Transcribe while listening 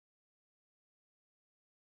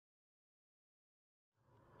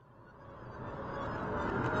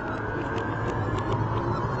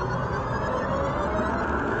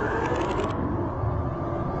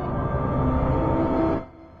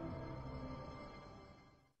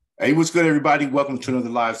Hey, what's good, everybody? Welcome to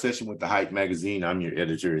another live session with the Hype Magazine. I'm your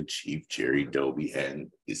editor-in-chief, Jerry Doby,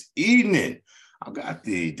 and this evening, I've got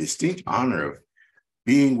the distinct honor of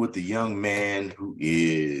being with the young man who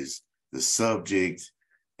is the subject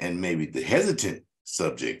and maybe the hesitant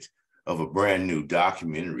subject of a brand new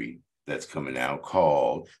documentary that's coming out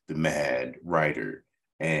called The Mad Writer.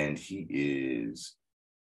 And he is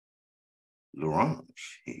Laurent.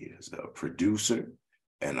 He is a producer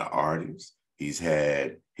and an artist. He's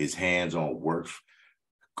had his hands on works.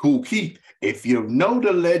 Kool Keith. If you know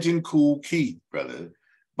the legend Kool Keith, brother,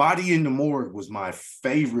 Body in the Morgue was my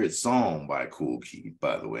favorite song by Kool Keith,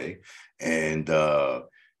 by the way. And,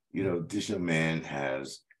 this young man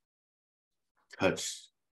has touched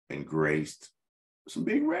and graced some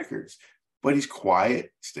big records, but he's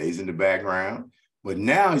quiet, stays in the background. But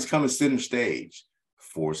now he's coming center stage,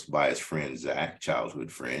 forced by his friend, Zach,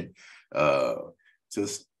 childhood friend, to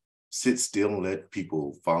sit still and let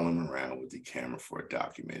people follow him around with the camera for a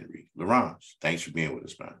documentary. Laurent, thanks for being with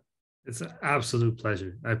us, man. It's an absolute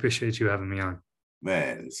pleasure. I appreciate you having me on.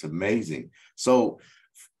 Man, it's amazing. So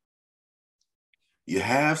you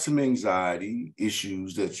have some anxiety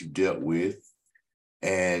issues that you dealt with,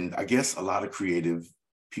 and I guess a lot of creative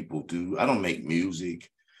people do. I don't make music,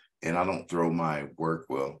 and I don't throw my work,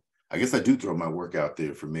 well, I guess I do throw my work out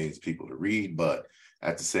there for millions of people to read, but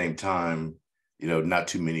at the same time, not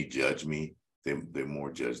too many judge me. They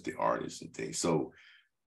more judge the artists and things. So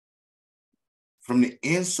from the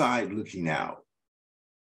inside looking out,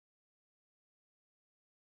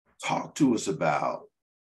 talk to us about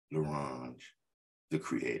Laurent, the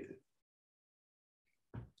creative.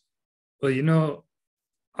 Well,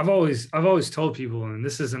 I've always told people, and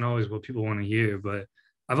this isn't always what people want to hear, but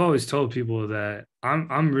I've always told people that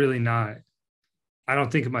I'm really not. I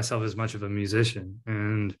don't think of myself as much of a musician,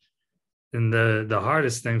 and the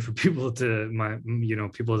hardest thing for people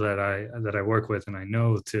people that I work with and I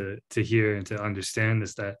know to hear and to understand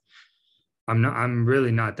is that I'm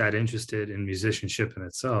really not that interested in musicianship in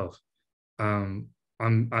itself. I am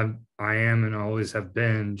and always have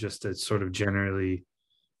been just a sort of generally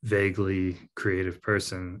vaguely creative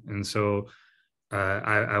person, and so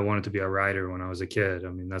I wanted to be a writer when I was a kid.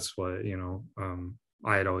 I mean, that's what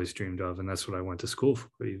I had always dreamed of, and that's what I went to school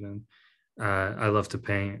for even. I love to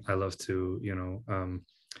paint. I love to,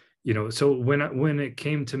 so when it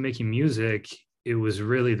came to making music, it was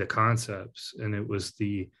really the concepts, and it was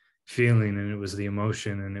the feeling, and it was the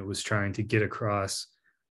emotion, and it was trying to get across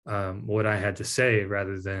what I had to say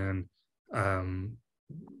rather than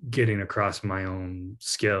getting across my own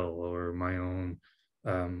skill or my own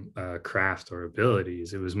craft or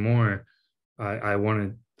abilities. It was more,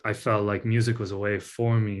 I felt like music was a way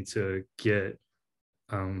for me to get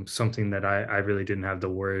something that I really didn't have the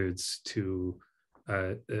words to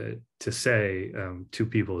say to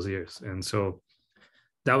people's ears, and so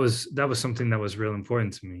that was something that was real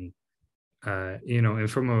important to me.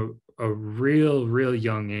 And from a real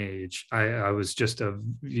young age, I was just a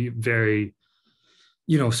very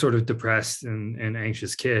sort of depressed and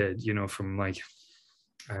anxious kid. From like,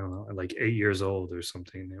 I don't know, like 8 years old or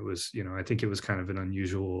something. It was I think it was kind of an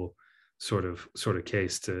unusual sort of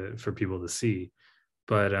case for people to see.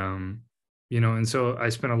 But, and so I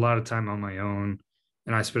spent a lot of time on my own,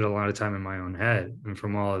 and I spent a lot of time in my own head. And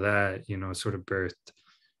from all of that, sort of birthed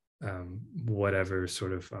whatever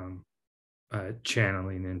sort of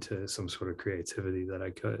channeling into some sort of creativity that I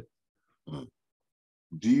could.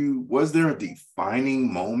 Was there a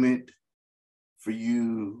defining moment for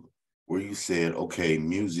you where you said, okay,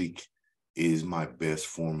 music is my best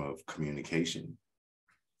form of communication?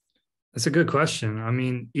 That's a good question. I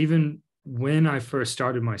mean, even when I first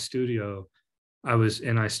started my studio,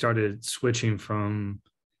 I started switching from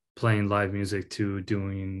playing live music to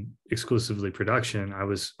doing exclusively production. I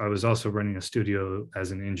was also running a studio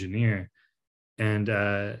as an engineer, and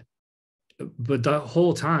but the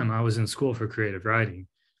whole time I was in school for creative writing.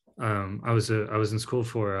 I was in school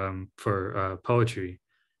for poetry,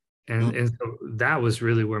 and so that was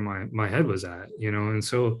really where my head was at, and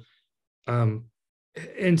so.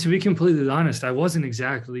 And to be completely honest, I wasn't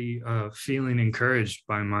exactly feeling encouraged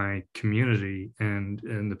by my community and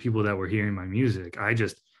the people that were hearing my music.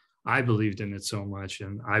 I believed in it so much,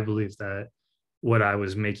 and I believed that what I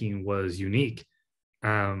was making was unique,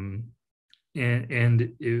 and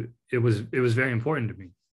it was very important to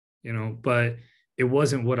me, But it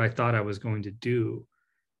wasn't what I thought I was going to do.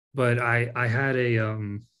 But I had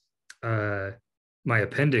my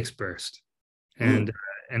appendix burst,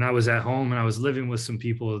 and I was at home, and I was living with some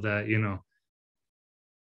people that,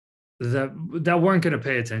 that weren't going to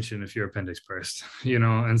pay attention if your appendix burst,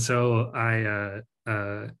 and so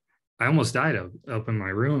I almost died up in my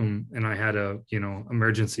room, and I had a,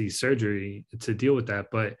 emergency surgery to deal with that.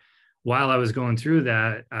 But while I was going through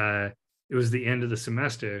that, it was the end of the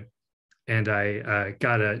semester, and I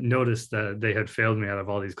got a notice that they had failed me out of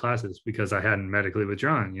all these classes because I hadn't medically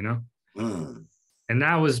withdrawn, Mm. And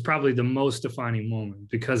that was probably the most defining moment,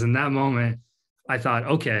 because in that moment, I thought,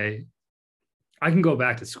 okay, I can go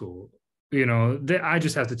back to school. I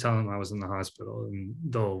just have to tell them I was in the hospital and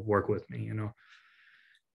they'll work with me,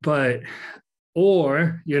 But,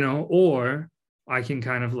 or I can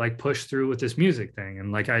kind of like push through with this music thing.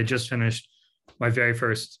 And like, I just finished my very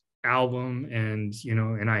first album, and,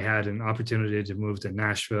 and I had an opportunity to move to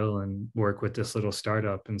Nashville and work with this little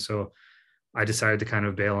startup. And so I decided to kind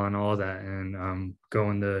of bail on all that and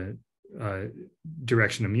go in the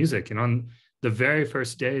direction of music. And on the very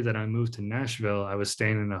first day that I moved to Nashville, I was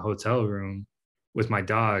staying in a hotel room with my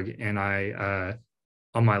dog, and I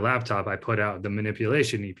on my laptop I put out the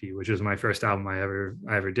Manipulation EP, which was my first album I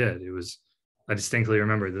ever did. I distinctly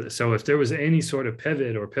remember that. So if there was any sort of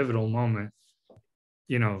pivot or pivotal moment,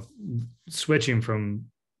 switching from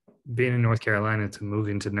being in North Carolina to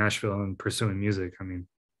moving to Nashville and pursuing music, I mean,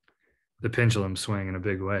 the pendulum swing in a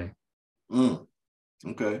big way.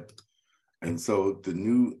 Okay. And so the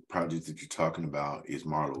new project that you're talking about is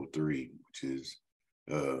Marlowe 3, which is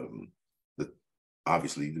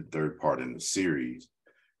obviously the third part in the series.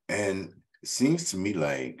 And it seems to me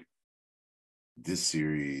like this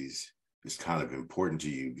series is kind of important to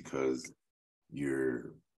you because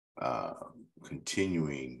you're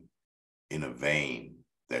continuing in a vein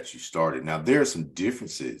that you started. Now, there are some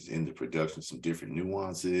differences in the production, some different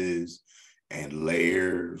nuances and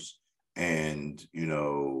layers, and,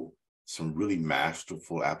 some really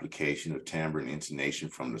masterful application of timbre and intonation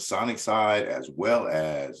from the sonic side, as well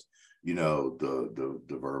as,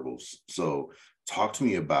 the verbals. So talk to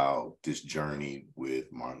me about this journey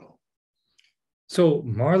with Marlowe. So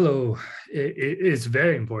Marlowe it's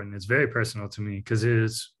very important. It's very personal to me because it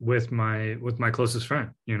is with my closest friend.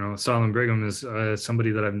 Solomon Brigham is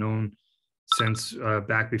somebody that I've known since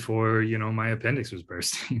back before my appendix was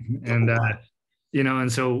bursting, and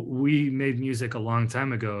and so we made music a long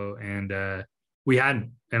time ago, and we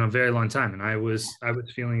hadn't in a very long time, and I was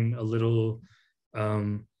feeling a little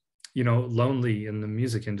lonely in the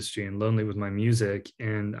music industry and lonely with my music,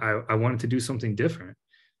 and I wanted to do something different.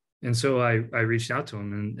 And so I reached out to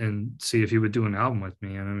him and see if he would do an album with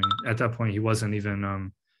me. And I mean, at that point, he wasn't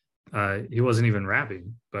even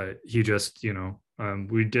rapping, but he just,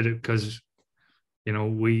 we did it because,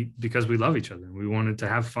 because we love each other. We wanted to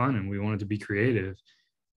have fun and we wanted to be creative.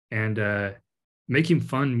 And making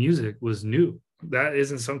fun music was new. That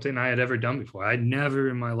isn't something I had ever done before. I'd never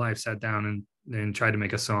in my life sat down and tried to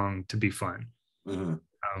make a song to be fun.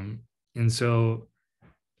 Mm-hmm. And so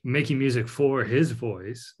making music for his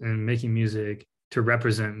voice and making music to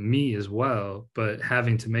represent me as well, but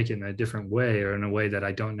having to make it in a different way or in a way that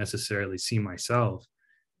I don't necessarily see myself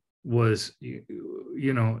was,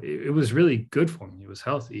 it was really good for me. It was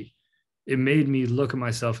healthy. It made me look at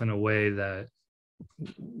myself in a way that,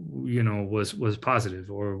 was positive,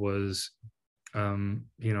 or was,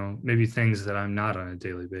 maybe things that I'm not on a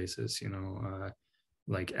daily basis,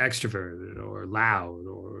 like extroverted or loud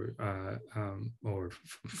or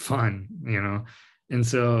fun, and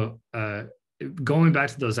so going back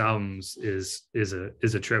to those albums is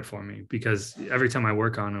a trip for me, because every time I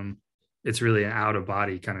work on them, it's really an out of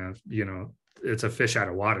body kind of, it's a fish out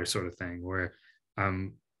of water sort of thing, where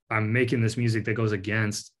I'm making this music that goes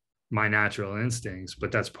against my natural instincts,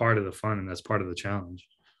 but that's part of the fun and that's part of the challenge.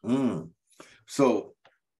 So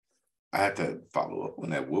I had to follow up on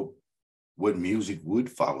that. What music would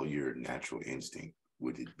follow your natural instinct?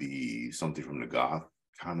 Would it be something from the goth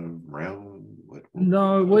kind of realm?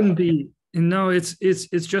 No, it wouldn't be. No, it's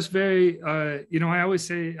just very, I always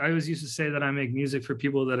used to say that I make music for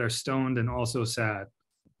people that are stoned and also sad,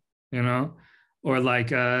 or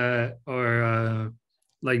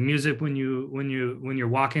like music when you're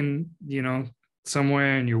walking,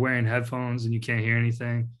 somewhere and you're wearing headphones and you can't hear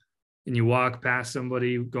anything, and you walk past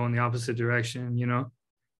somebody going the opposite direction,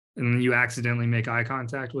 and then you accidentally make eye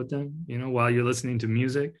contact with them, while you're listening to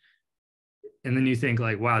music. And then you think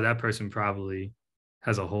like, wow, that person probably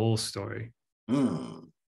has a whole story.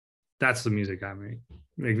 That's the music I make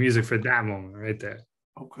music for that moment right there.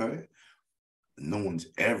 Okay. No one's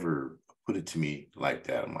ever put it to me like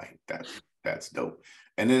that. I'm like, that's dope.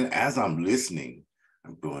 And then as I'm listening,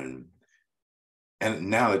 I'm going, and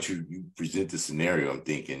now that you present the scenario, I'm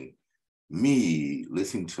thinking, me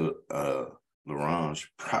listening to Laurent's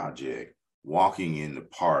project, walking in the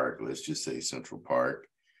park, let's just say Central Park,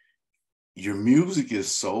 your music is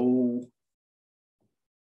so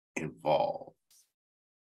involved.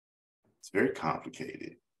 It's very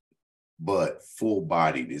complicated, but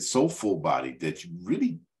full-bodied. It's so full-bodied that you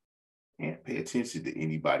really can't pay attention to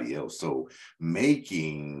anybody else. So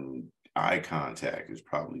making eye contact is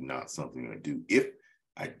probably not something I do. If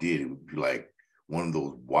I did, it would be like one of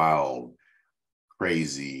those wild,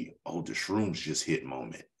 crazy, oh, the shrooms just hit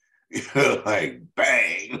moment. Like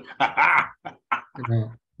bang.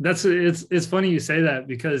 That's it's funny you say that,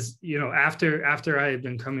 because after I had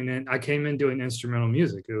been coming in, I came in doing instrumental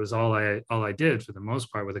music. It was all I did for the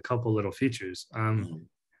most part, with a couple little features.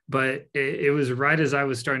 But it was right as I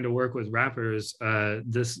was starting to work with rappers,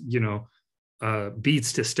 this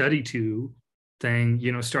beats to study to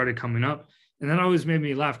thing started coming up, and that always made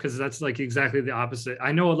me laugh, because that's like exactly the opposite.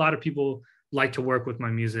 I know a lot of people like to work with my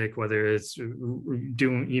music, whether it's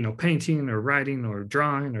doing painting or writing or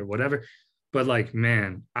drawing or whatever. But like,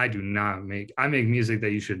 man, I make music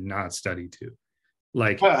that you should not study to.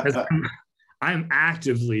 Like, I'm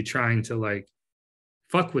actively trying to like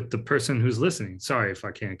fuck with the person who's listening. Sorry if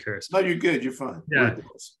I can't curse. No, you're good. You're fine. Yeah.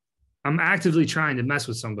 I'm actively trying to mess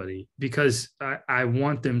with somebody because I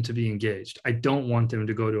want them to be engaged. I don't want them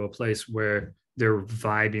to go to a place where they're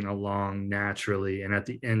vibing along naturally, and at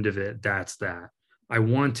the end of it, that's that. I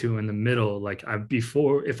want to, in the middle, like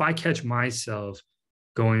if I catch myself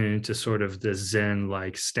going into sort of the Zen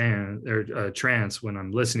like stand or trance when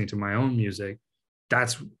I'm listening to my own music,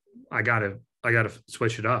 that's I gotta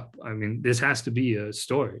switch it up. I mean, this has to be a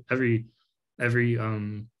story. Every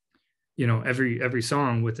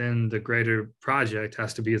song within the greater project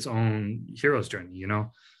has to be its own hero's journey,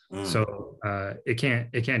 So it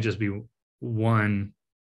can't just be one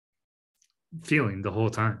feeling the whole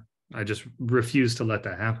time. I just refuse to let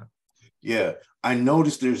that happen. Yeah, I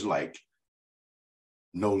noticed there's like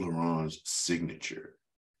no Laurent's signature.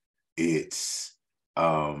 It's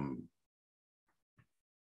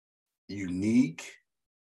unique,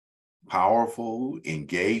 powerful,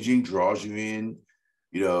 engaging, draws you in.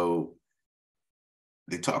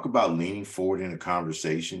 They talk about leaning forward in a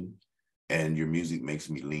conversation, and your music makes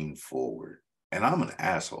me lean forward. And I'm an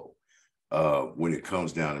asshole when it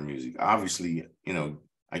comes down to music. Obviously,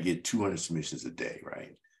 I get 200 submissions a day,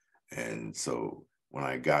 right? And so when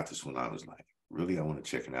I got this one, I was like, really, I want to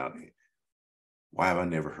check it out. Why have I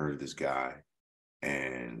never heard of this guy?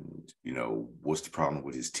 And, what's the problem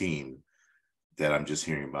with his team that I'm just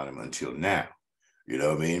hearing about him until now? You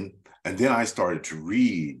know what I mean? And then I started to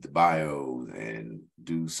read the bios and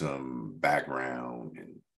do some background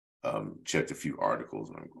and checked a few articles.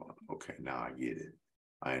 And I'm going, okay, now I get it.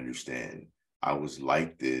 I understand. I was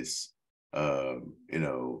like this,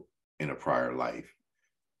 in a prior life.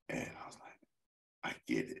 And I was like, I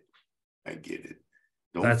get it. I get it.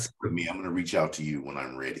 Don't with me. I'm going to reach out to you when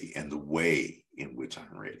I'm ready, and the way in which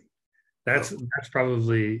I'm ready. That's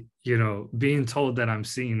probably, being told that I'm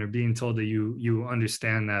seen, or being told that you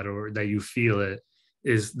understand that, or that you feel it,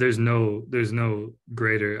 is there's no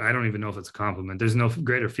greater, I don't even know if it's a compliment. There's no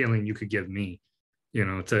greater feeling you could give me,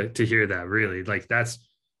 to hear that, really. Like, that's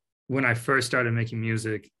when I first started making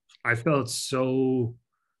music, I felt so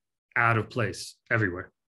out of place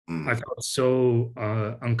everywhere. I felt so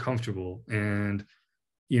uncomfortable, and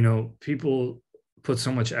people put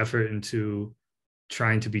so much effort into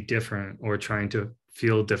trying to be different or trying to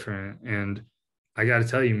feel different, and I got to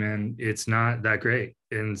tell you, man, it's not that great.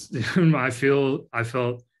 And I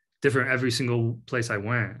felt different every single place I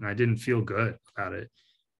went, and I didn't feel good about it.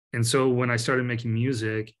 And so when I started making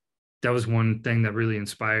music, that was one thing that really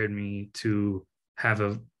inspired me to have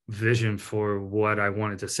a vision for what I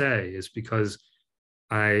wanted to say, is because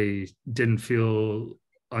I didn't feel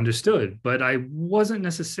understood. But I wasn't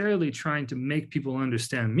necessarily trying to make people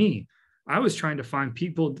understand me. I was trying to find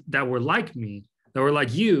people that were like me, that were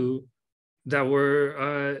like you, that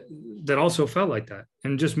were that also felt like that,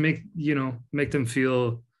 and just make them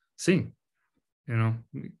feel seen.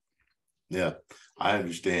 Yeah, I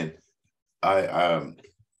understand. I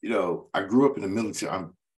I grew up in the military.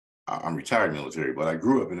 I'm retired military, but I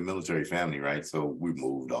grew up in a military family, right? So we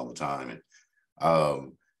moved all the time, and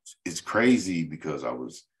it's crazy because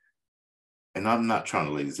and I'm not trying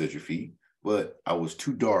to lay this at your feet, but I was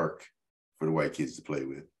too dark for the white kids to play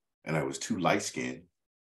with, and I was too light-skinned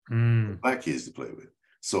for black kids to play with.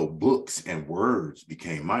 So books and words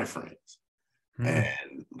became my friends,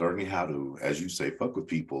 and learning how to, as you say, fuck with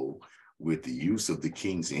people with the use of the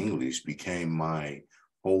King's English became my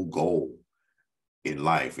whole goal in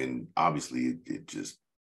life. And obviously it just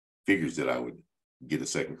figures that I would get a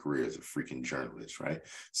second career as a freaking journalist, right?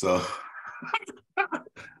 So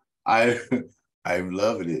I'm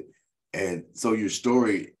loving it. And so your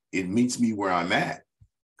story, it meets me where I'm at,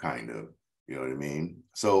 kind of. You know what I mean?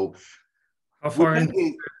 So How with far that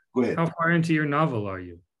in, go ahead. how far into your novel are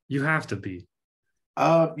you? You have to be.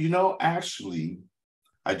 Actually,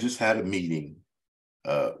 I just had a meeting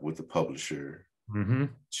with the publisher Mm-hmm.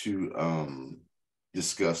 to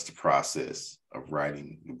discuss the process of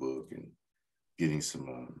writing the book and getting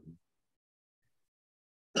some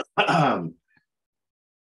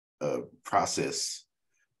process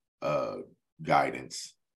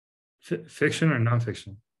guidance. Fiction or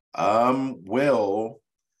nonfiction? Well,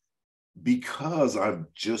 because I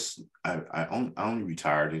only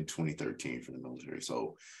retired in 2013 from the military,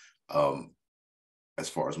 so as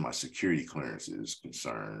far as my security clearance is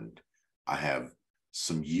concerned, I have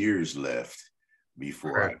some years left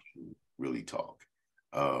before I can really talk.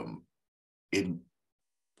 It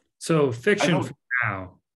So I fiction don't for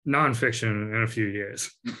now, nonfiction in a few years.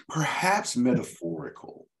 perhaps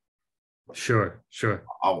metaphorical. Sure, sure.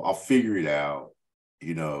 I'll figure it out.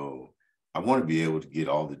 You know, I want to be able to get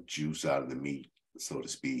all the juice out of the meat, so to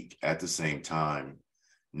speak, at the same time,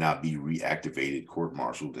 not be reactivated,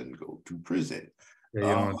 court-martialed, and go to prison. Yeah, you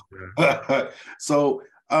don't want to do that. So,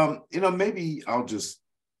 maybe I'll just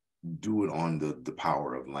do it on the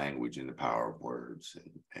power of language and the power of words,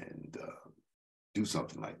 and do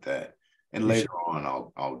something like that. And You later should.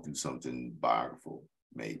 on, I'll do something biographical,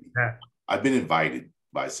 maybe. Yeah. I've been invited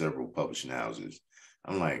by several publishing houses.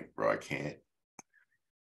 I'm like, bro, I can't.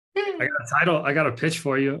 I got a title. I got a pitch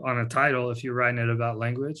for you on a title if you're writing it about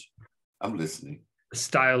language. I'm listening. The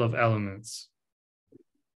style of elements.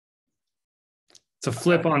 It's a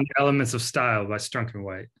flip on the elements of style by Strunk and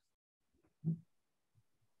White.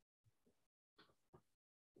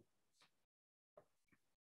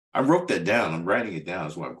 I wrote that down. I'm writing it down.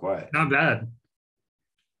 That's why I'm quiet. Not bad.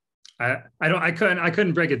 I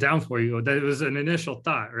couldn't break it down for you. That was an initial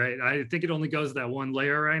thought, right? I think it only goes that one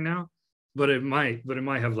layer right now, but it might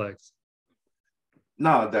have legs.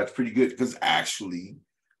 No, that's pretty good because actually,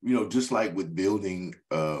 just like with building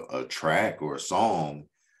a track or a song,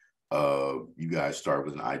 you guys start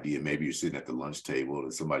with an idea. Maybe you're sitting at the lunch table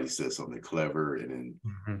and somebody says something clever, and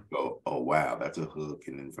then go, "Oh wow, that's a hook,"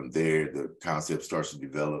 and then from there the concept starts to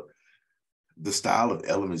develop. The style of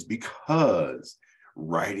elements, because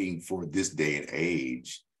writing for this day and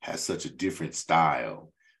age has such a different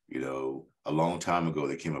style. A long time ago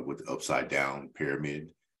they came up with the upside down pyramid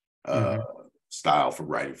style for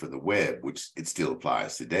writing for the web, which it still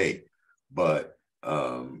applies today. But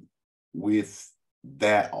with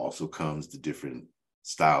that also comes the different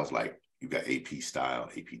styles, like you got AP style,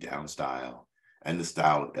 AP down style, and the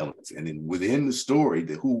style of elements. And then within the story,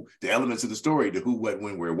 the elements of the story, the who, what,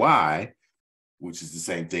 when, where, why, which is the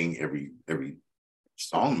same thing every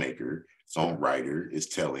songwriter is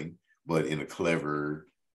telling, but in a clever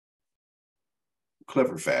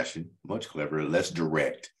fashion, much clever, less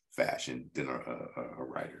direct fashion than a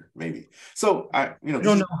writer, maybe. So I don't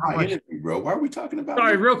know how much interview, bro. Why are we talking about?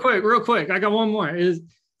 Sorry, real quick. I got one more.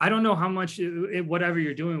 I don't know how much whatever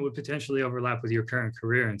you're doing would potentially overlap with your current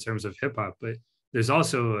career in terms of hip hop, but there's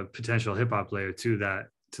also a potential hip hop layer to that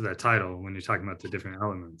title when you're talking about the different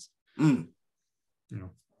elements.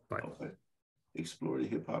 But okay. Explore the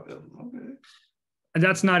hip hop element. Okay. And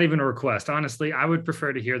that's not even a request. Honestly, I would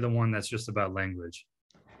prefer to hear the one that's just about language.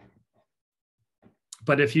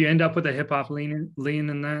 But if you end up with a hip hop lean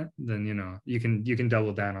in that, then you can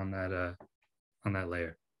double down on that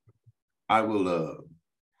layer. I will.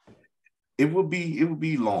 It will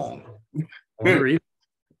be long.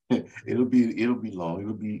 It'll be long.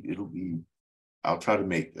 It'll be. I'll try to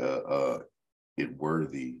make it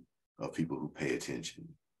worthy of people who pay attention.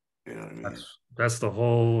 You know what I mean? That's the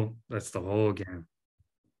whole game.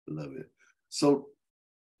 Love it. So,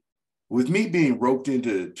 with me being roped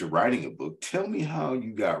into writing a book, tell me how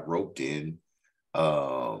you got roped in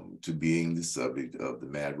to being the subject of The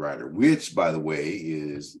Mad Writer, which, by the way,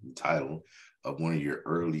 is the title of one of your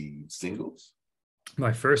early singles.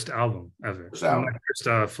 My first album ever. My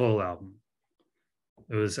first full album.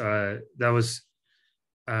 It was that was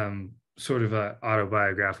sort of an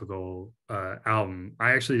autobiographical album.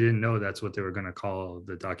 I actually didn't know that's what they were going to call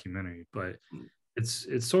the documentary, but it's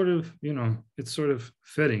sort of it's sort of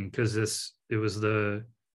fitting because it was the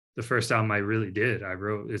first album I really did.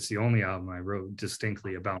 It's the only album I wrote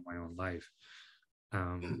distinctly about my own life.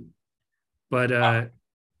 But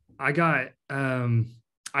I got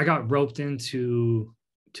roped into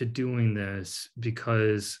doing this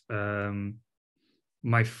because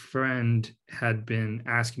my friend had been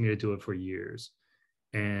asking me to do it for years,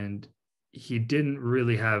 and he didn't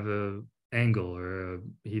really have a angle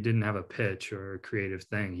he didn't have a pitch or a creative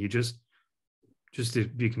thing. He just to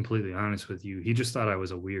be completely honest with you, he just thought I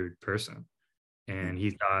was a weird person. And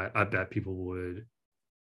he thought, I bet people would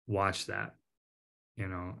watch that, you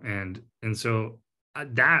know, and so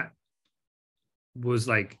that was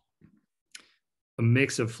like a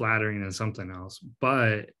mix of flattering and something else.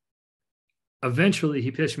 But eventually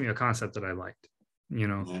he pitched me a concept that I liked, you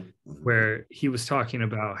know, where he was talking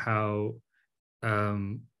about how,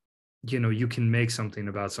 um, you know, you can make something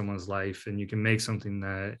about someone's life, and you can make something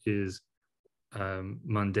that is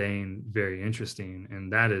mundane very interesting,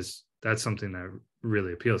 and that's something that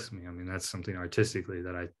really appeals to me. I mean, that's something artistically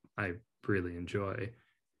that I really enjoy.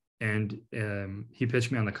 And he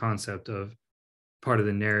pitched me on the concept of part of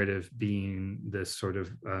the narrative being this sort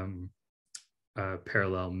of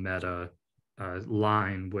parallel meta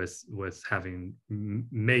line with having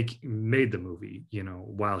made the movie, you know,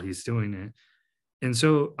 while he's doing it. And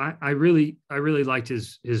so I really liked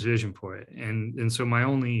his vision for it. And so my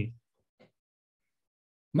only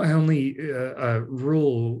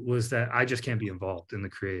rule was that I just can't be involved in the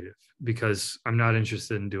creative, because I'm not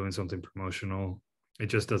interested in doing something promotional. It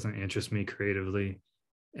just doesn't interest me creatively.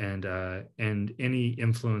 And any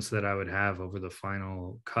influence that I would have over the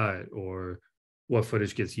final cut, or what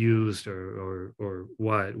footage gets used, or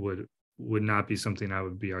what would not be something I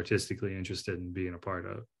would be artistically interested in being a part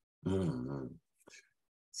of. Mm-hmm.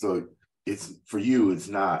 So it's, for you, it's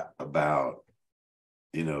not about,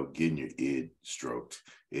 you know, getting your id stroked.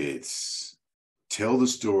 It's tell the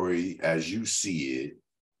story as you see it,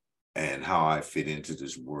 and how I fit into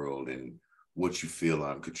this world, and what you feel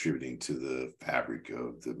I'm contributing to the fabric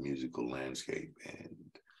of the musical landscape. And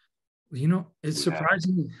You know, it's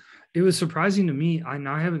surprising. It was surprising to me.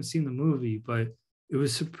 I haven't seen the movie, but it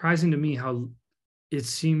was surprising to me how it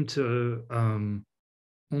seemed to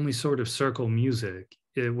only sort of circle music,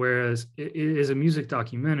 whereas it is a music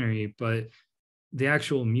documentary, but the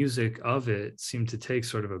actual music of it seemed to take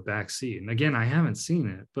sort of a back seat. And again, I haven't seen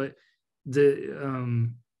it, but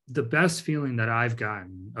the best feeling that I've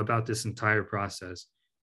gotten about this entire process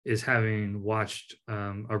is having watched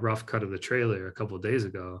a rough cut of the trailer a couple of days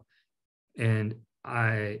ago, and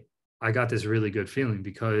I got this really good feeling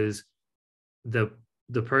because the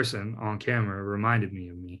the person on camera reminded me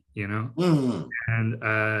of me, you know.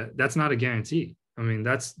 And that's not a guarantee. I mean,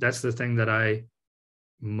 that's the thing that I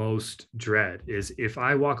most dread, is if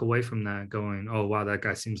I walk away from that going, oh wow, that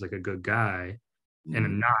guy seems like a good guy, and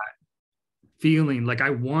I'm not feeling like,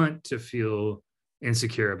 I want to feel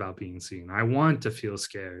insecure about being seen. I want to feel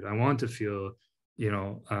scared. I want to feel, you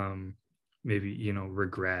know, maybe, you know,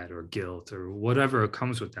 regret or guilt or whatever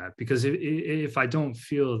comes with that. Because if I don't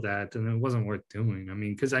feel that, then it wasn't worth doing. I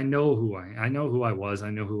mean, because I know I know who I was.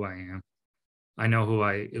 I know who I am. I know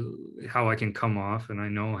how I can come off, and I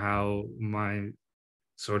know how my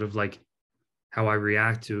sort of like how I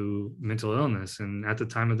react to mental illness. And at the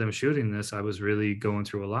time of them shooting this, I was really going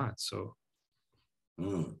through a lot. So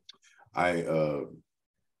I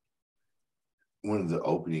one of the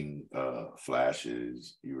opening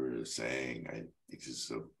flashes, you were saying, I think this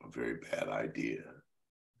is a very bad idea,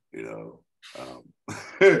 you know,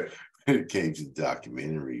 when it came to the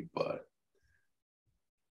documentary. But,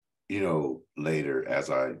 you know, later, as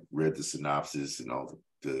I read the synopsis and all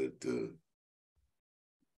the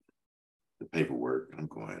paperwork, I'm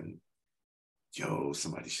going, yo,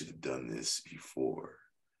 somebody should have done this before,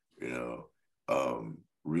 you know,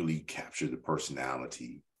 really capture the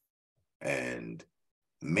personality, and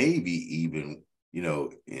maybe even, you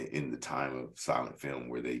know, in the time of silent film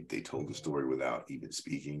where they told the story without even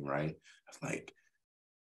speaking, right? I was like,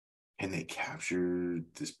 can they capture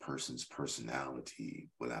this person's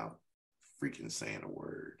personality without freaking saying a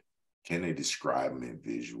word? Can they describe them in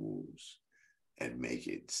visuals and make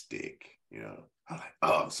it stick? You know, I'm like,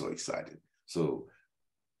 oh, I'm so excited. So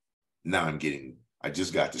now I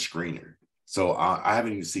just got the screener. So I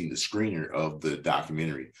haven't even seen the screener of the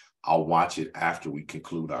documentary. I'll watch it after we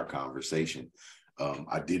conclude our conversation.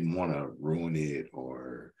 I didn't want to ruin it,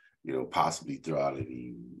 or, you know, possibly throw out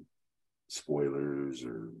any spoilers,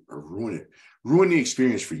 or ruin the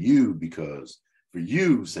experience for you, because for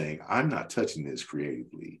you saying, I'm not touching this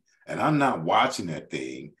creatively, and I'm not watching that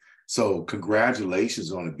thing. So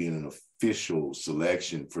congratulations on it being an official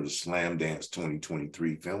selection for the Slam Dance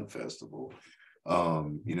 2023 Film Festival.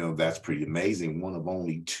 You know, that's pretty amazing. One of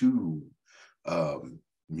only two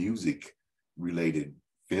music related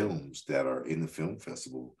films that are in the film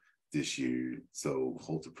festival this year. So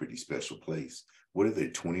holds a pretty special place. What are they,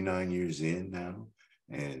 29 years in now?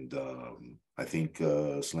 And I think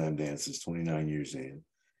Slam Dance is 29 years in.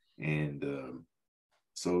 And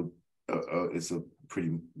so it's a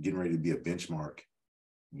pretty, getting ready to be a benchmark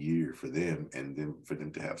year for them, and then for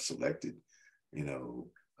them to have selected, you know,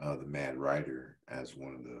 The Mad Writer as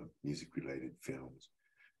one of the music related films.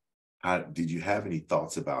 How did you have any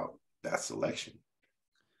thoughts about that selection?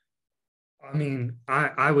 I mean,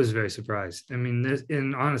 I was very surprised. I mean, this,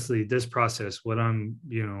 and honestly, this process, what I'm,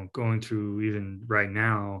 going through even right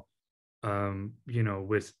now,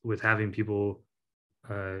 with having people,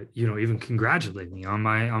 even congratulate me on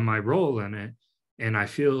my role in it, and I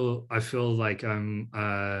feel like um,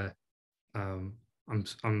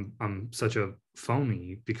 I'm such a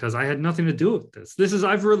phony because I had nothing to do with this.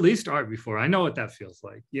 I've released art before. I know what that feels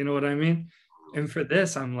like. You know what I mean? And for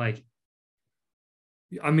this, I'm like,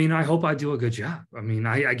 I mean, I hope I do a good job. I mean,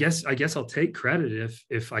 I guess I'll take credit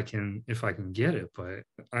if I can get it, but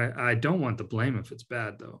I don't want the blame if it's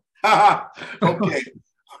bad though. Okay.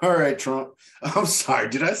 All right, Trump. I'm sorry.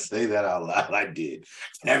 Did I say that out loud? I did.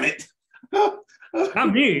 Damn it.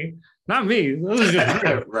 Not me, not me. This is just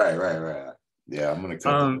weird. Right. Yeah, I'm gonna cut that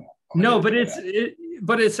out. I'm gonna No, edit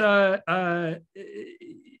but that out.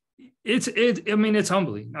 I mean, it's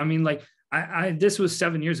humbling. I mean, like I this was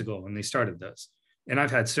 7 years ago when they started this, and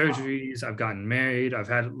I've had surgeries, I've gotten married, I've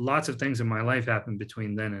had lots of things in my life happen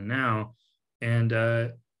between then and now, and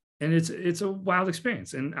it's a wild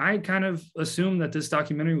experience. And I kind of assumed that this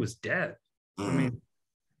documentary was dead. I Mm. mean,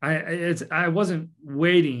 I wasn't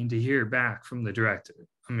waiting to hear back from the director.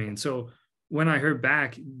 I mean, so when I heard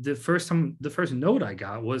back, the first note I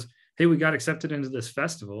got was, "Hey, we got accepted into this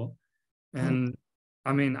festival." And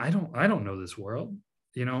I mean, I don't know this world.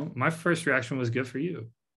 My first reaction was, "Good for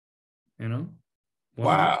you." You know, well,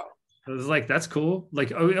 Wow. it was like, that's cool.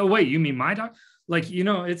 Like, oh wait, you mean my doc? Like,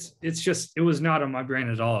 it's just, it was not on my brain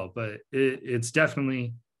at all, but it's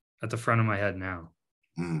definitely at the front of my head now.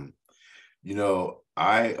 Mm.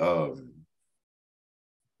 I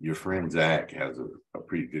your friend Zach has a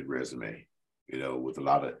pretty good resume, with a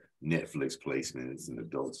lot of Netflix placements and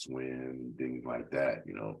Adult Swim, things like that,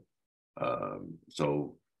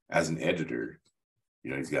 So as an editor,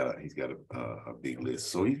 he's got a big list.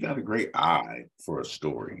 So he's got a great eye for a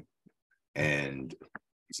story. And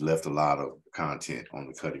he's left a lot of content on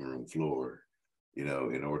the cutting room floor, in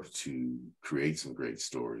order to create some great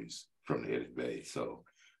stories from the edit bay. So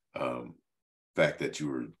fact that you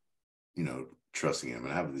were, trusting him.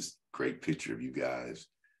 And I have this great picture of you guys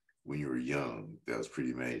when you were young. That was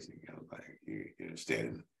pretty amazing. I was like, you're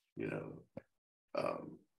standing, you know,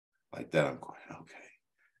 um, like that. I'm going,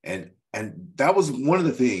 okay. And that was one of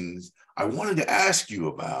the things I wanted to ask you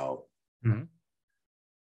about. Mhm.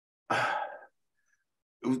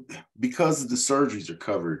 Because the surgeries are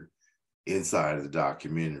covered inside of the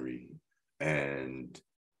documentary, and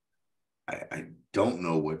I don't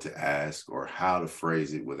know what to ask or how to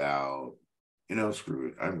phrase it without, screw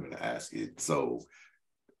it. I'm going to ask it. So,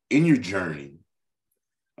 in your journey,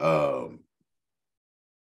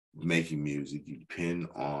 making music, you depend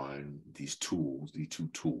on these tools, these two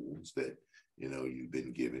tools that you've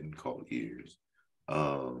been given called ears.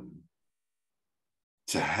 To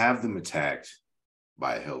have them attacked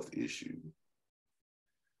by a health issue,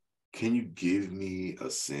 can you give me a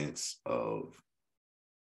sense of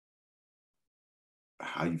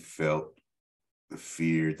how you felt, the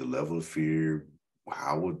fear, the level of fear?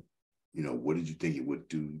 How would, what did you think it would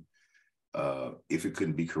do if it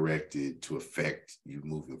couldn't be corrected to affect you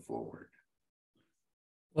moving forward?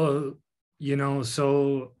 Well,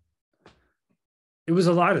 so it was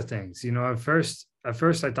a lot of things. At first I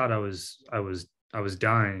thought I was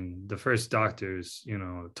dying. The first doctors,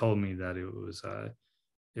 told me that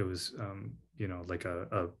it was like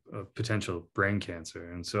a potential brain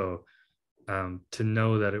cancer. And so to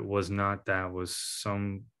know that it was not that was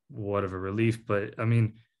somewhat of a relief. But I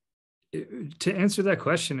mean, to answer that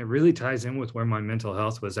question, it really ties in with where my mental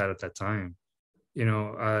health was at that time.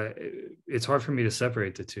 It's hard for me to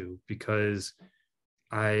separate the two because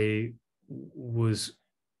I was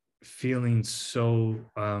feeling so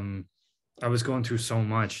I was going through so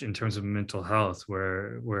much in terms of mental health,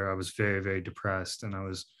 where I was very, very depressed, and I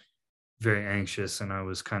was very anxious, and I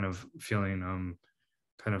was kind of feeling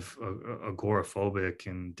kind of agoraphobic,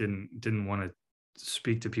 and didn't want to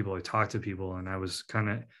speak to people or talk to people. And I was kind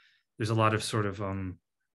of, there's a lot of sort of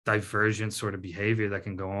divergent sort of behavior that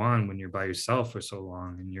can go on when you're by yourself for so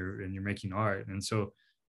long, and you're making art. And so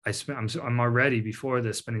I'm already before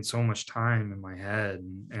this spending so much time in my head.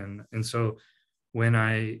 And so when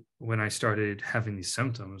I started having these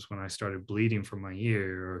symptoms, when I started bleeding from my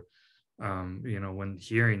ear, or when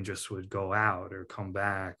hearing just would go out or come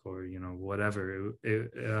back, or whatever,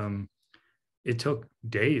 it took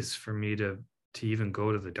days for me to even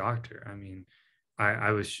go to the doctor. I mean,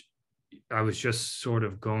 I was just sort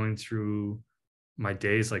of going through my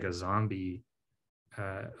days like a zombie,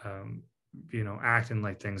 acting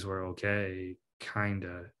like things were okay, kind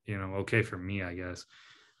of, okay for me, I guess.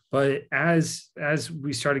 But as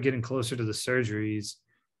we started getting closer to the surgeries,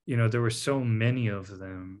 there were so many of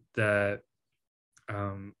them that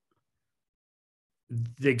um,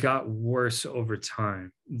 they got worse over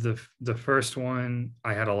time. The first one,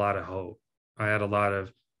 I had a lot of hope. I had a lot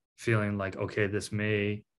of feeling like, okay, this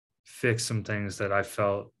may fix some things that I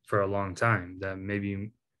felt for a long time, that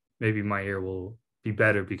maybe my ear will be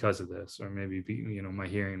better because of this, or maybe my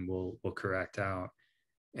hearing will correct out.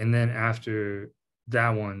 And then after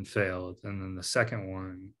that one failed, and then the second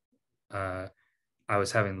one, uh, I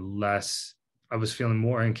was having less. I was feeling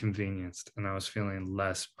more inconvenienced, and I was feeling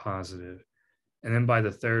less positive. And then by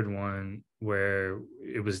the third one, where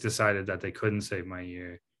it was decided that they couldn't save my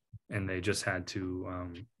ear, and they just had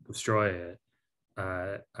to destroy it,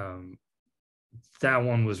 uh, um, that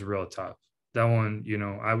one was real tough. That one,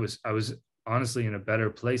 I was honestly in a better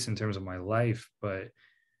place in terms of my life, but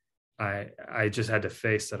I just had to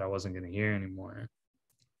face that I wasn't going to hear anymore,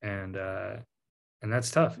 and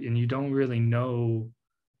that's tough. And you don't really know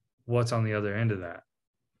what's on the other end of that.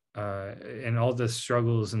 And all the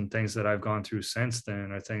struggles and things that I've gone through since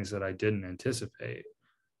then are things that I didn't anticipate.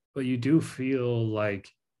 But you do feel like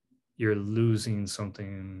you're losing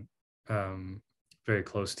something very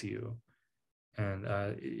close to you, and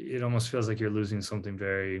it almost feels like you're losing something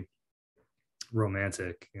very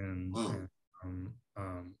romantic and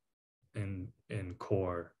in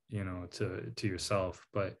core, to yourself.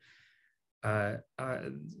 But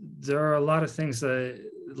there are a lot of things a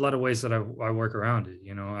lot of ways that I work around it.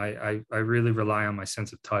 I really rely on my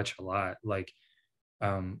sense of touch a lot. Like,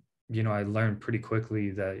 I learned pretty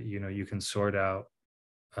quickly that, you can sort out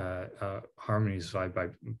harmonies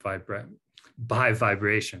by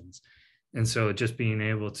vibrations. And so just being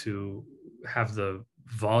able to have the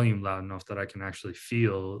volume loud enough that I can actually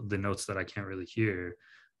feel the notes that I can't really hear,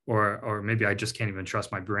 or maybe I just can't even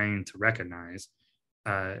trust my brain to recognize,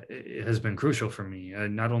 it has been crucial for me,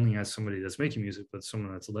 not only as somebody that's making music, but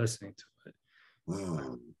someone that's listening to it.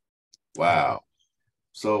 Wow.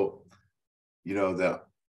 So,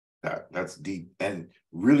 that's deep. And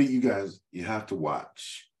really, you guys, you have to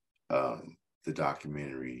watch the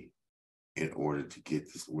documentary in order to get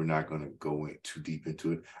this. We're not going to go in too deep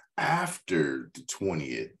into it. After the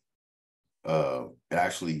 20th,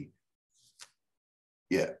 actually,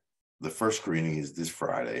 yeah, the first screening is this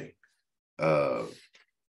Friday,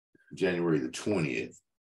 January the 20th,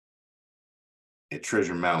 at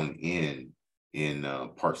Treasure Mountain Inn in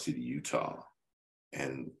Park City, Utah.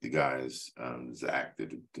 And the guys, Zach,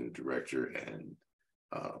 the director, and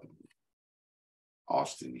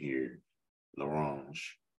Austin here,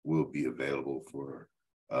 Larange, will be available for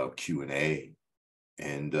Q&A.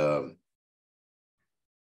 And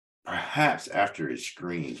perhaps after it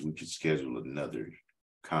screens, we could schedule another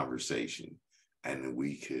conversation, and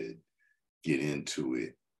we could get into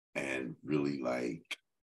it and really like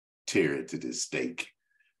tear it to this steak,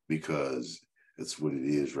 because that's what it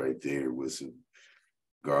is right there, with some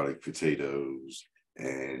garlic potatoes.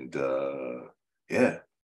 And yeah,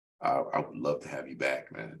 I would love to have you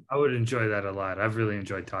back, man. I would enjoy that a lot. I've really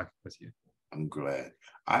enjoyed talking with you. I'm glad.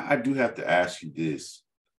 I do have to ask you this,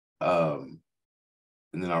 and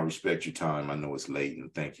then I'll respect your time. I know it's late,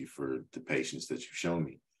 and thank you for the patience that you've shown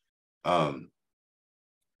me.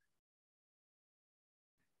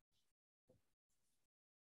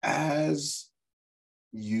 As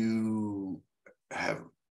you have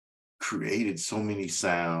created so many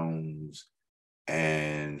sounds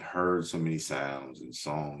and heard so many sounds and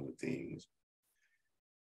songs and things,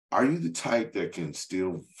 are you the type that can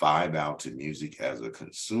still vibe out to music as a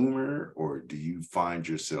consumer, or do you find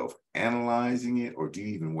yourself analyzing it, or do you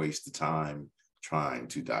even waste the time trying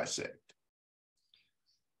to dissect?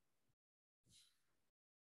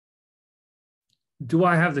 Do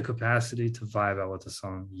I have the capacity to vibe out with a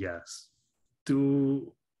song? Yes.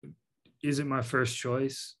 Is it my first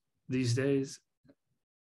choice these days?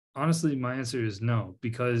 Honestly, my answer is no,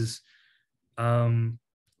 because I'm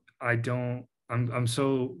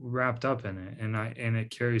so wrapped up in it, and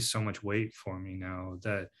it carries so much weight for me now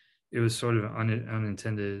that it was sort of an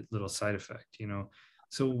unintended little side effect.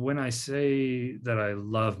 So when I say that I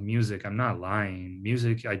love music, I'm not lying.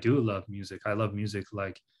 I do love music. I love music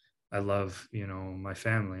like I love, my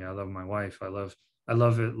family. I love my wife. I love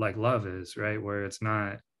it like love is, right? Where it's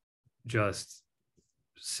not just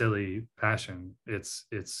silly passion. It's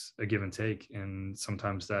a give and take, and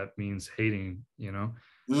sometimes that means hating, and,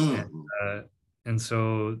 and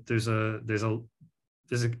so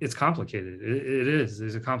it's complicated. It is.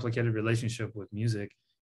 There's a complicated relationship with music.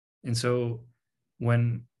 And so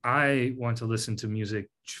when I want to listen to music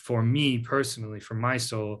for me personally, for my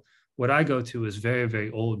soul, what I go to is very,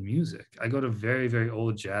 very old music. I go to very, very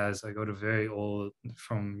old jazz. I go to very old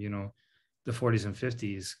from, the 40s and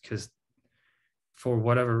 50s, because for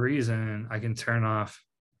whatever reason, I can turn off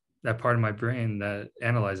that part of my brain that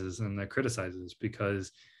analyzes and that criticizes,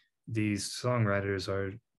 because these songwriters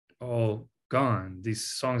are all gone. These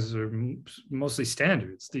songs are mostly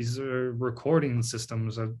standards. These are recording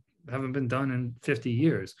systems that haven't been done in 50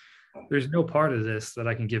 years. There's no part of this that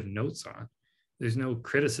I can give notes on. There's no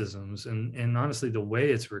criticisms. And honestly, the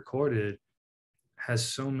way it's recorded has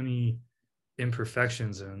so many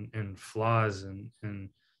imperfections and flaws, and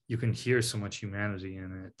you can hear so much humanity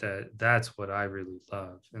in it, that's what I really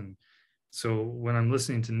love. And so when I'm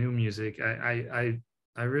listening to new music, I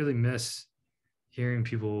really miss hearing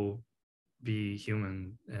people be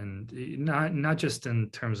human, and not just in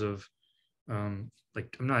terms of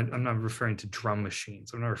like I'm not referring to drum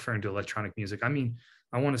machines. I'm not referring to electronic music. I mean,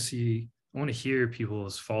 I want to hear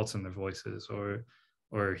people's faults in their voices, or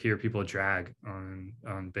hear people drag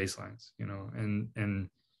on bass lines, and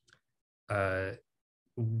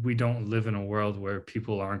we don't live in a world where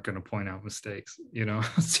people aren't going to point out mistakes, so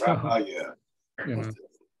Yeah. you know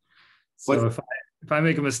But so if I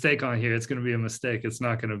make a mistake on here, it's going to be a mistake. It's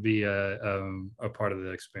not going to be a part of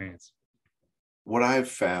the experience. what I've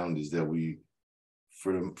found is that we,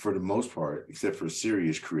 for the most part, except for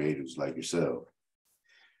serious creatives like yourself,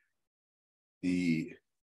 the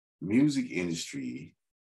music industry,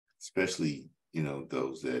 especially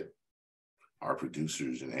those that are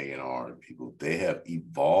producers and A&R people, they have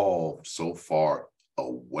evolved so far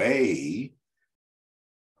away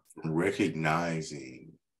from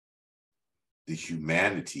recognizing the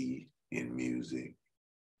humanity in music.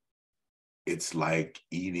 It's like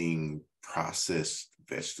eating processed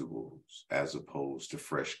vegetables as opposed to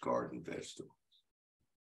fresh garden vegetables,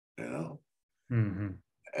 Mm-hmm.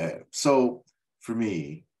 So for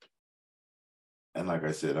me, and like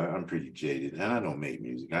I said, I'm pretty jaded, and I don't make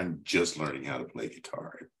music. I'm just learning how to play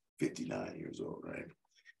guitar at 59 years old, right?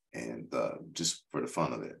 And just for the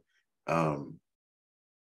fun of it, I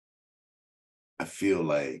feel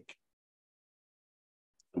like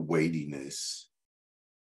the weightiness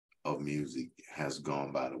of music has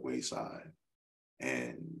gone by the wayside.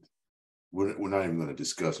 And we're not even going to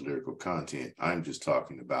discuss lyrical content. I'm just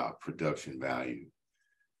talking about production value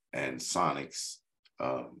and sonics,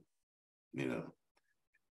 and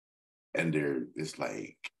it's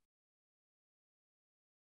like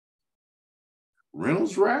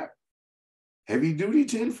Reynolds wrap, heavy duty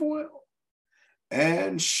tinfoil,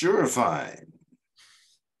 and Surefine,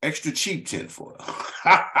 extra cheap tinfoil.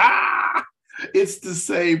 It's the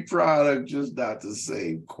same product, just not the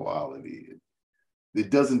same quality. It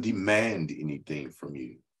doesn't demand anything from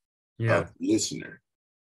you, listener.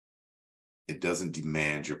 It doesn't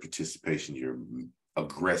demand your participation, your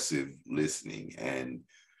aggressive listening. And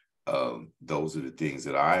those are the things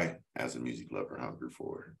that I, as a music lover, hunger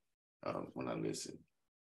for when I listen.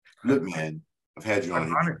 Look, man, I've had you on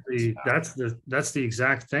here. Honestly, that's the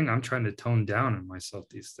exact thing I'm trying to tone down in myself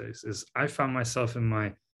these days. Is I found myself in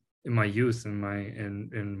my youth, in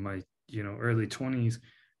my early 20s,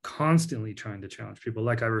 constantly trying to challenge people,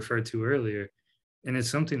 like I referred to earlier. And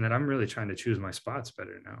it's something that I'm really trying to choose my spots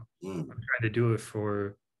better now. I'm trying to do it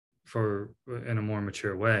for in a more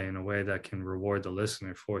mature way, in a way that can reward the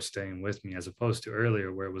listener for staying with me, as opposed to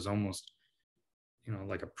earlier where it was almost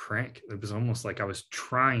like a prank. It was almost like I was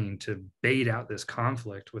trying to bait out this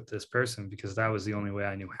conflict with this person, because that was the only way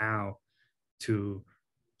I knew how to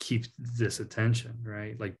keep this attention,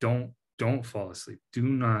 right? Like, don't fall asleep. Do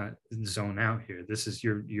not zone out here. This is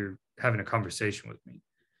you're having a conversation with me.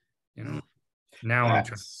 Now I'm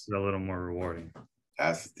trying to be a little more rewarding.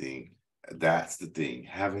 That's the thing. That's the thing.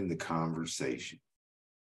 Having the conversation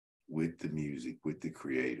with the music, with the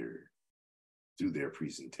creator, through their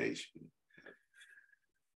presentation.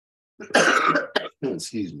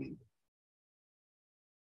 Excuse me.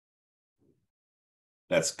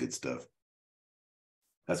 That's good stuff.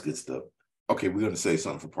 That's good stuff. Okay, we're going to say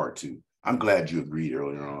something for part 2. I'm glad you agreed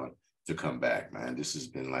earlier on to come back, man. This has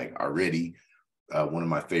been like already one of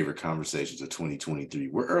my favorite conversations of 2023.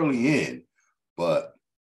 We're early in, but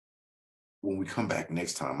when we come back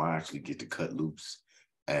next time, I actually get to cut loose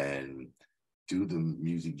and do the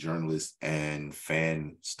music journalist and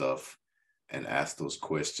fan stuff and ask those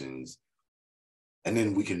questions. And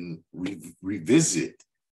then we can revisit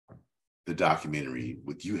the documentary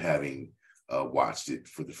with you having watched it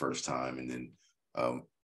for the first time. And then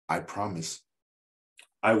I promise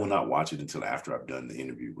I will not watch it until after I've done the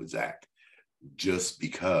interview with Zach, just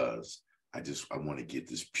because I want to get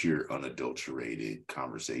this pure, unadulterated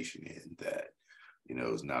conversation in that,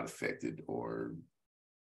 is not affected or,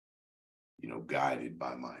 guided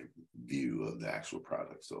by my view of the actual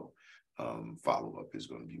product. So follow-up is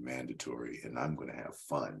going to be mandatory, and I'm going to have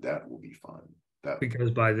fun. That will be fun.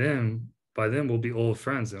 Because by then we'll be old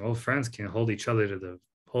friends, and old friends can hold each other to the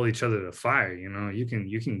fire. You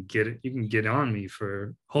can get on me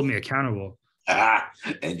for hold me accountable.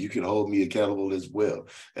 And you can hold me accountable as well.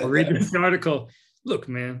 I'll read this article. Look,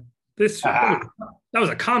 man, that was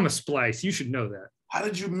a comma splice. You should know that. How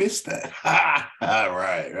did you miss that?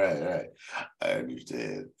 Right. I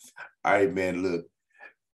understand. All right, man, look.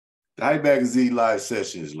 The Hype Magazine Live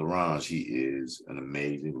Sessions, Larange, he is an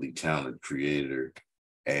amazingly talented creator,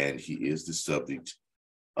 and he is the subject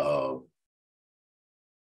of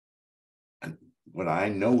what I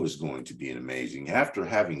know is going to be an amazing, after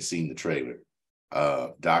having seen the trailer,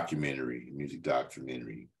 music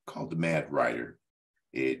documentary called The Mad Writer.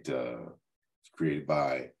 It's created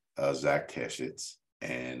by Zach Kashkett,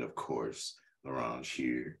 and of course, Larange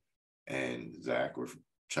here. And Zach were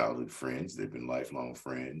childhood friends. They've been lifelong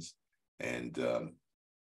friends. And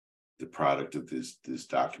the product of this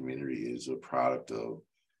documentary is a product of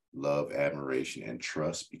love, admiration, and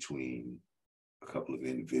trust between a couple of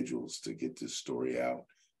individuals to get this story out.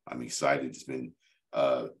 I'm excited. It's been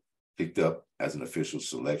picked up as an official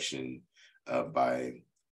selection by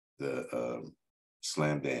the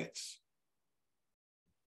Slam Dance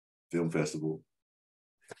Film Festival.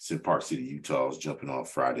 It's in Park City, Utah. It's jumping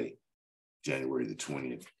off Friday, January the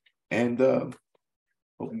 20th. And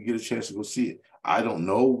hope you get a chance to go see it. I don't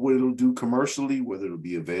know what it'll do commercially, whether it'll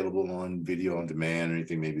be available on video on demand or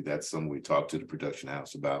anything. Maybe that's something we talk to the production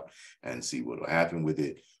house about and see what will happen with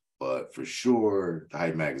it. But for sure, the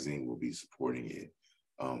Hype Magazine will be supporting it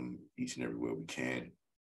each and everywhere we can.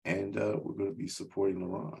 And we're going to be supporting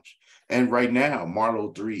Larange. And right now,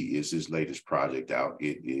 Marlowe 3 is his latest project out.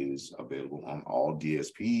 It is available on all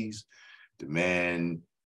DSPs. Demand.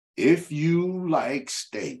 If you like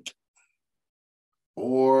steak,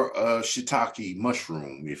 or a shiitake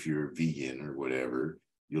mushroom, if you're vegan or whatever,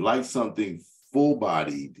 you like something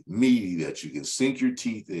full-bodied, meaty that you can sink your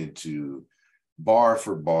teeth into bar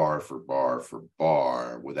for bar for bar for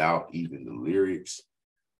bar without even the lyrics,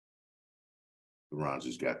 Ron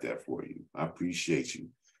just got that for you. I appreciate you.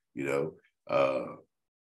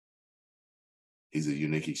 He's a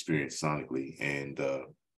unique experience sonically, and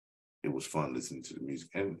it was fun listening to the music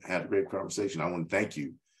and had a great conversation. I want to thank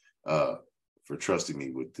you for trusting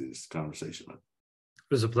me with this conversation. It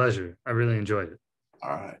was a pleasure. I really enjoyed it.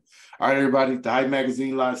 All right, everybody. The Hype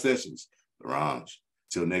Magazine Live Sessions. Larange.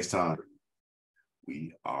 Till next time,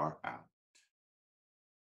 we are out.